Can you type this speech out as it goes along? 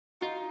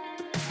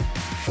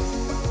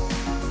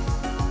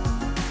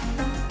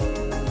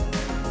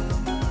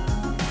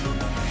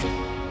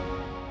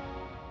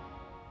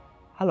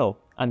Hello,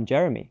 I'm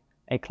Jeremy,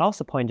 a cloud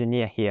support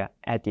engineer here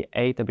at the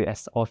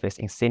AWS office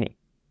in Sydney.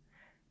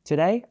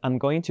 Today, I'm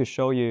going to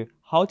show you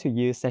how to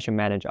use Session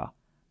Manager,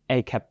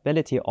 a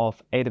capability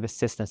of AWS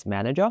Systems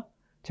Manager,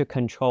 to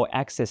control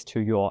access to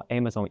your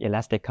Amazon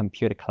Elastic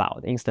Compute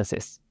Cloud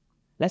instances.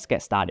 Let's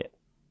get started.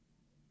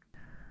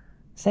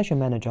 Session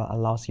Manager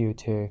allows you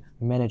to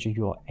manage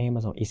your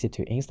Amazon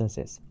EC2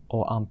 instances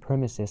or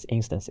on-premises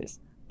instances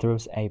through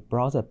a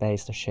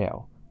browser-based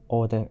shell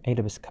or the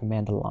AWS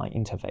command line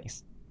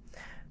interface.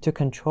 To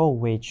control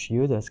which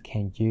users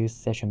can use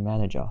Session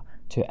Manager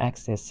to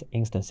access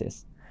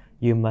instances,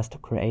 you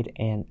must create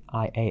an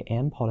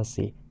IAM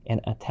policy and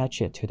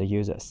attach it to the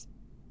users.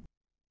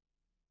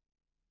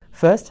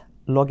 First,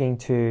 log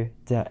into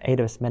the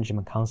AWS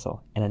Management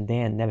Console and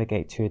then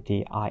navigate to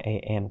the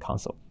IAM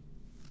console.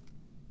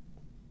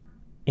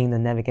 In the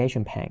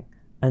navigation pane,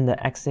 under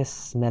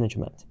Access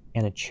Management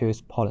and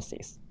choose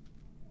Policies.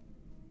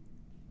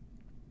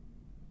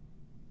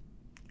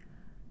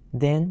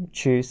 Then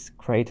choose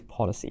Create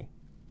Policy.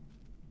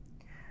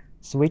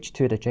 Switch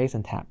to the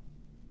JSON tab.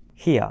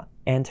 Here,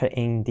 enter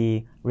in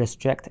the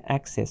Restrict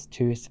Access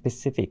to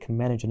Specific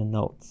Management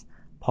Nodes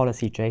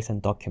policy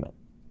JSON document.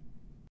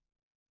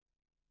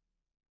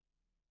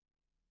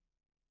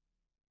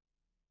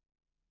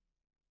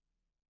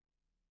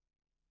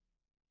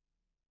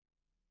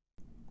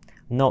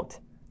 Note,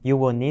 you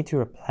will need to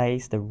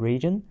replace the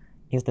region,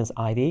 instance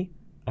ID,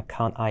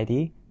 account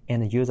ID,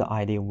 and user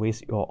ID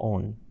with your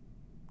own.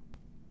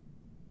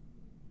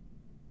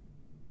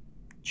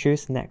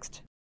 Choose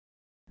Next.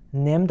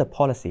 Name the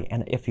policy,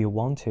 and if you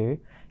want to,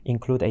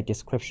 include a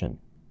description.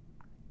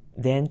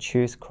 Then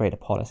choose Create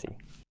Policy.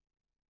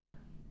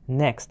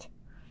 Next,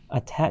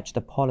 attach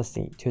the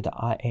policy to the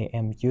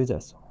IAM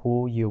users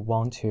who you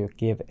want to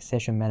give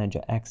Session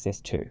Manager access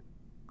to.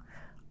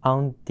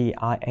 On the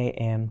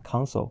IAM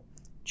console,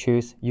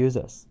 choose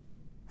Users.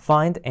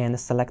 Find and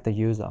select the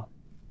user,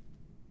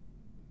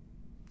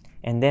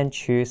 and then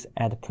choose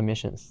Add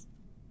Permissions.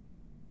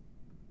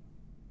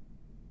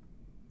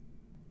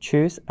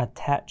 Choose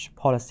Attach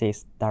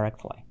Policies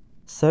directly.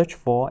 Search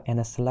for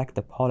and select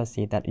the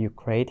policy that you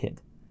created,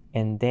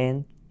 and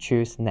then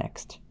choose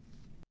Next.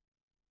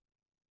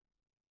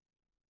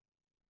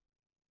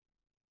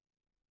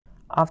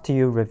 After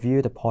you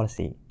review the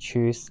policy,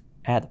 choose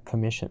Add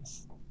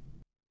Permissions.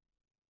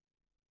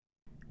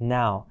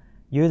 Now,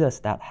 users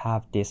that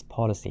have this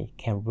policy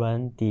can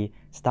run the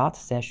Start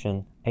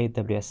Session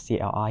AWS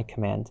CLI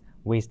command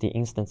with the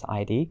instance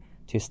ID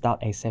to start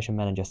a Session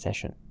Manager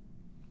session.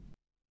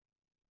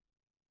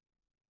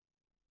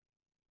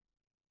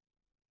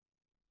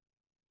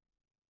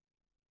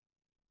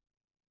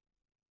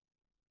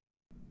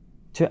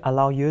 To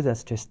allow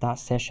users to start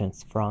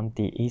sessions from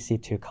the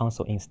EC2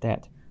 console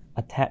instead,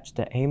 attach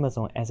the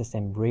Amazon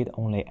SSM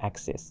read-only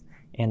access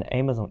and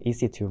Amazon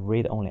EC2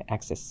 read-only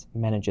access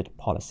managed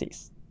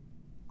policies.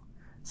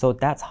 So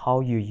that's how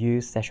you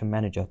use Session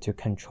Manager to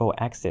control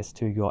access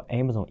to your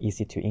Amazon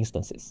EC2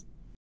 instances.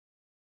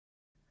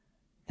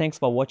 Thanks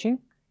for watching,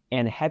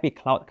 and happy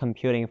cloud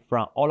computing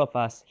from all of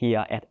us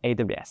here at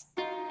AWS.